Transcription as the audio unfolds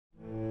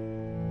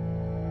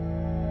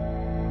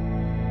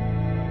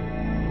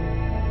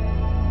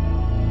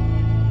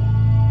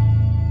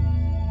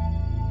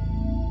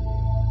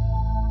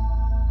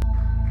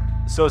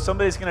So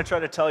somebody's going to try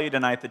to tell you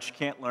tonight that you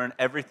can't learn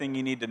everything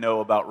you need to know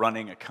about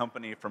running a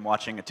company from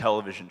watching a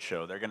television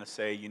show. They're going to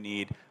say you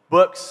need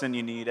books and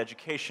you need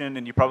education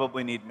and you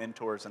probably need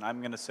mentors, and I'm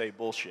going to say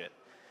bullshit.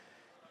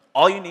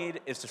 All you need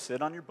is to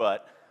sit on your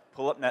butt,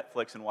 pull up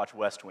Netflix, and watch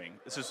West Wing.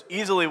 This is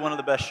easily one of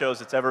the best shows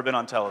that's ever been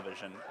on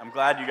television. I'm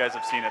glad you guys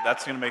have seen it.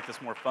 That's going to make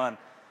this more fun.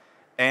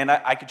 And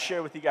I could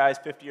share with you guys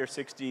 50 or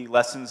 60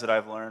 lessons that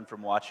I've learned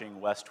from watching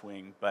West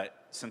Wing, but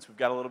since we've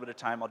got a little bit of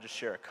time, I'll just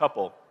share a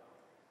couple.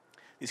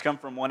 These come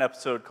from one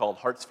episode called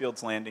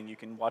Hartsfield's Landing. You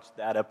can watch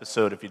that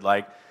episode if you'd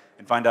like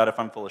and find out if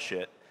I'm full of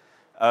shit.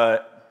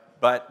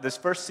 But this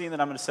first scene that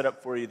I'm going to set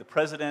up for you, the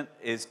president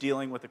is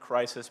dealing with a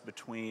crisis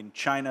between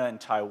China and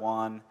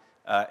Taiwan.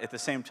 At the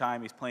same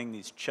time, he's playing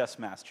these chess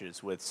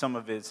matches with some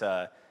of his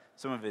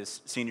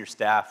senior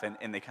staff,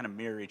 and they kind of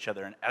mirror each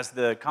other. And as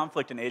the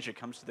conflict in Asia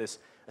comes to this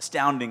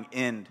astounding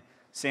end,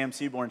 Sam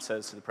Seaborn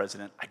says to the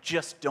president, "I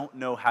just don't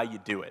know how you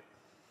do it."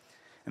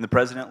 And the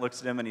president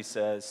looks at him and he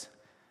says,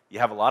 "You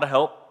have a lot of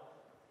help,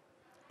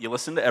 you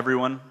listen to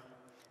everyone,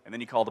 and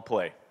then you call the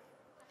play."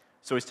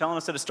 So he's telling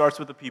us that it starts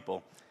with the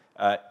people.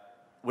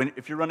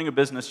 If you're running a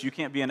business, you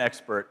can't be an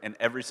expert in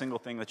every single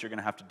thing that you're going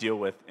to have to deal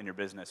with in your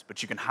business,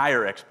 but you can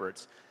hire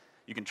experts.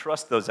 You can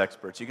trust those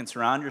experts. You can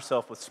surround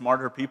yourself with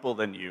smarter people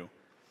than you,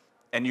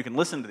 and you can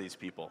listen to these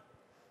people.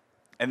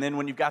 And then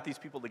when you've got these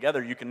people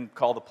together, you can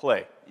call the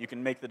play. You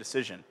can make the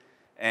decision.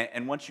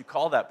 And once you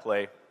call that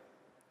play,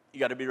 you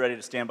got to be ready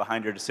to stand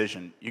behind your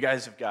decision. You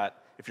guys have got,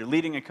 if you're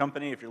leading a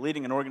company, if you're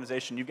leading an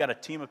organization, you've got a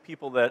team of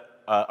people that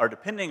are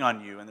depending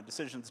on you and the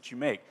decisions that you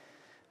make.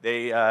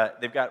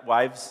 They've got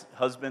wives,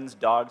 husbands,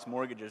 dogs,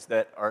 mortgages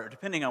that are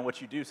depending on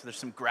what you do, so there's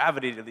some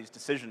gravity to these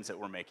decisions that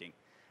we're making.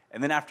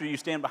 And then after you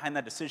stand behind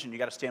that decision, you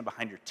got to stand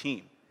behind your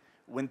team.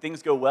 When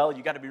things go well,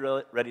 you got to be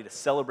ready to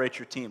celebrate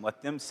your team.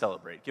 Let them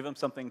celebrate. Give them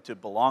something to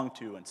belong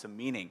to and some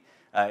meaning.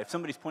 If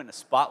somebody's pointing a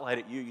spotlight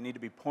at you, you need to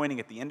be pointing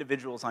at the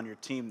individuals on your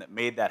team that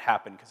made that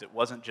happen, because it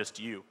wasn't just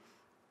you.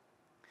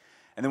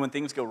 And then when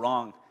things go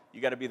wrong,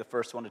 you got to be the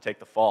first one to take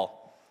the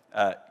fall.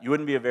 You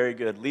wouldn't be a very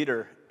good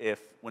leader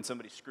if when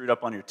somebody screwed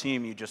up on your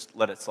team, you just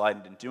let it slide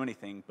and didn't do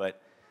anything.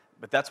 But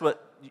that's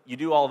what, you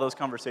do all those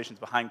conversations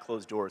behind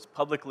closed doors.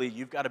 Publicly,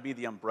 you've got to be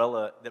the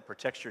umbrella that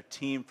protects your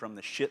team from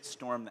the shit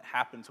storm that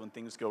happens when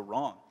things go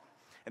wrong.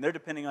 And they're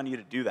depending on you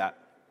to do that.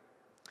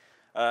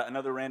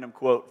 Another random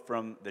quote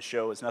from the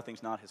show is,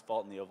 "Nothing's not his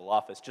fault in the Oval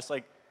Office." Just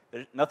like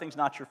nothing's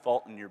not your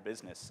fault in your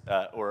business,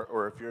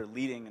 or if you're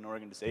leading an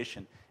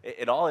organization.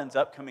 It all ends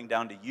up coming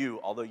down to you,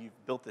 although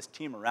you've built this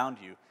team around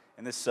you.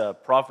 And this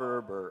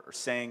proverb or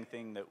saying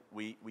thing that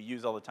we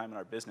use all the time in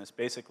our business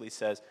basically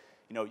says,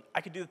 you know,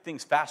 I could do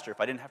things faster if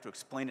I didn't have to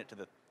explain it to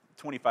the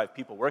 25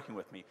 people working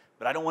with me,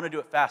 but I don't want to do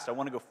it fast. I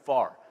want to go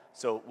far,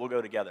 so we'll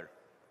go together.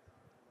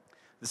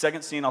 The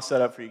second scene I'll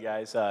set up for you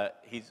guys,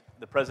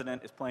 the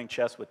president is playing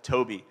chess with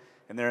Toby,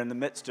 and they're in the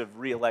midst of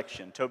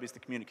re-election. Toby's the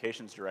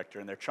communications director,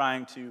 and they're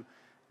trying to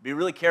be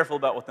really careful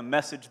about what the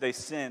message they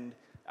send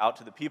out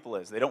to the people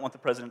is. They don't want the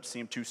president to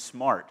seem too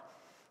smart.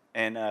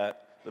 And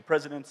the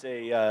president's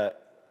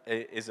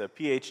is a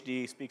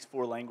PhD, speaks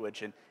 4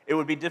 languages, and it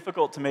would be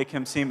difficult to make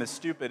him seem as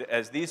stupid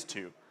as these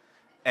two.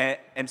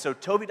 And so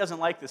Toby doesn't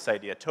like this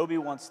idea. Toby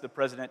wants the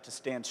president to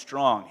stand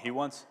strong. He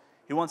wants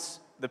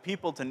the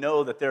people to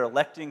know that they're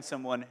electing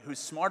someone who's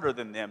smarter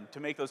than them to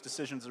make those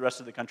decisions the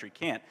rest of the country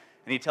can't.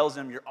 And he tells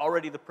them, "You're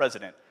already the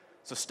president,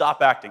 so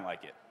stop acting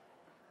like it."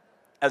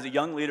 As a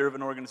young leader of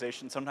an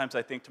organization, sometimes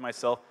I think to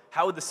myself,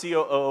 how would the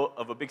COO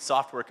of a big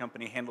software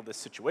company handle this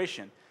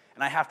situation?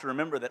 And I have to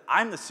remember that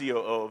I'm the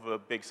COO of a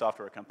big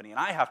software company, and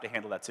I have to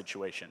handle that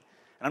situation.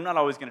 And I'm not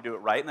always going to do it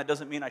right, and that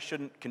doesn't mean I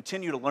shouldn't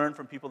continue to learn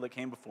from people that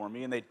came before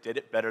me, and they did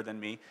it better than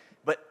me.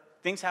 But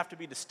things have to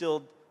be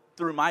distilled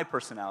through my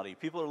personality.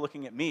 People are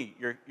looking at me.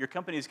 Your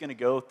company is going to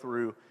go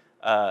through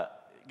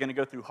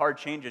hard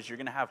changes. You're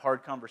going to have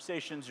hard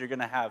conversations. You're going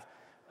to have,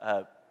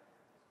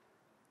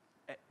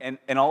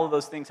 and all of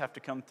those things have to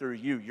come through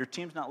you. Your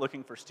team's not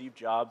looking for Steve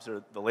Jobs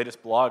or the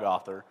latest blog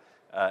author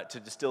to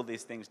distill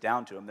these things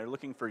down to them. They're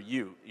looking for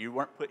you. You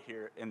weren't put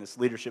here in this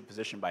leadership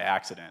position by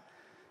accident.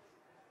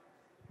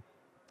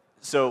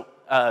 So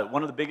some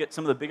of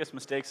the biggest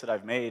mistakes that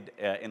I've made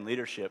in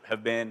leadership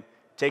have been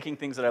taking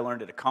things that I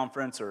learned at a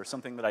conference or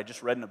something that I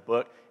just read in a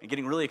book and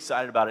getting really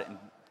excited about it and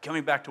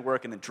coming back to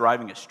work and then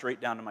driving it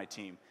straight down to my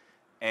team.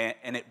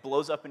 And it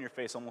blows up in your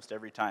face almost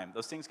every time.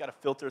 Those things got to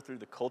filter through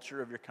the culture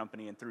of your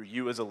company and through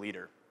you as a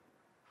leader.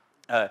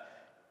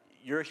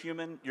 You're a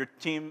human, your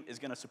team is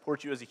going to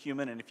support you as a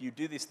human, and if you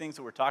do these things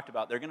that we're talked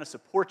about, they're going to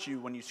support you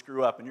when you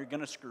screw up, and you're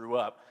going to screw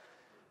up.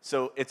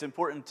 So it's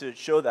important to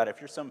show that if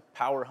you're some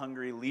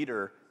power-hungry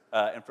leader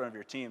in front of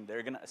your team,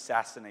 they're going to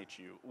assassinate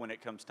you when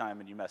it comes time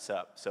and you mess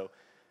up. So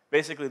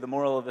basically, the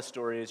moral of this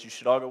story is you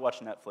should all go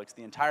watch Netflix.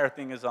 The entire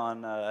thing is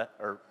on,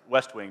 or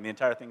West Wing, the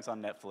entire thing's on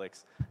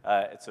Netflix.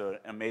 It's an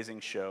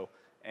amazing show.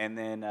 And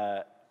then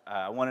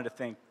I wanted to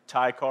thank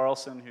Ty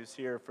Carlson, who's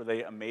here, for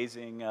the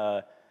amazing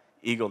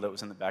eagle that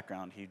was in the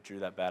background. He drew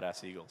that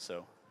badass eagle.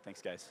 So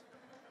thanks, guys.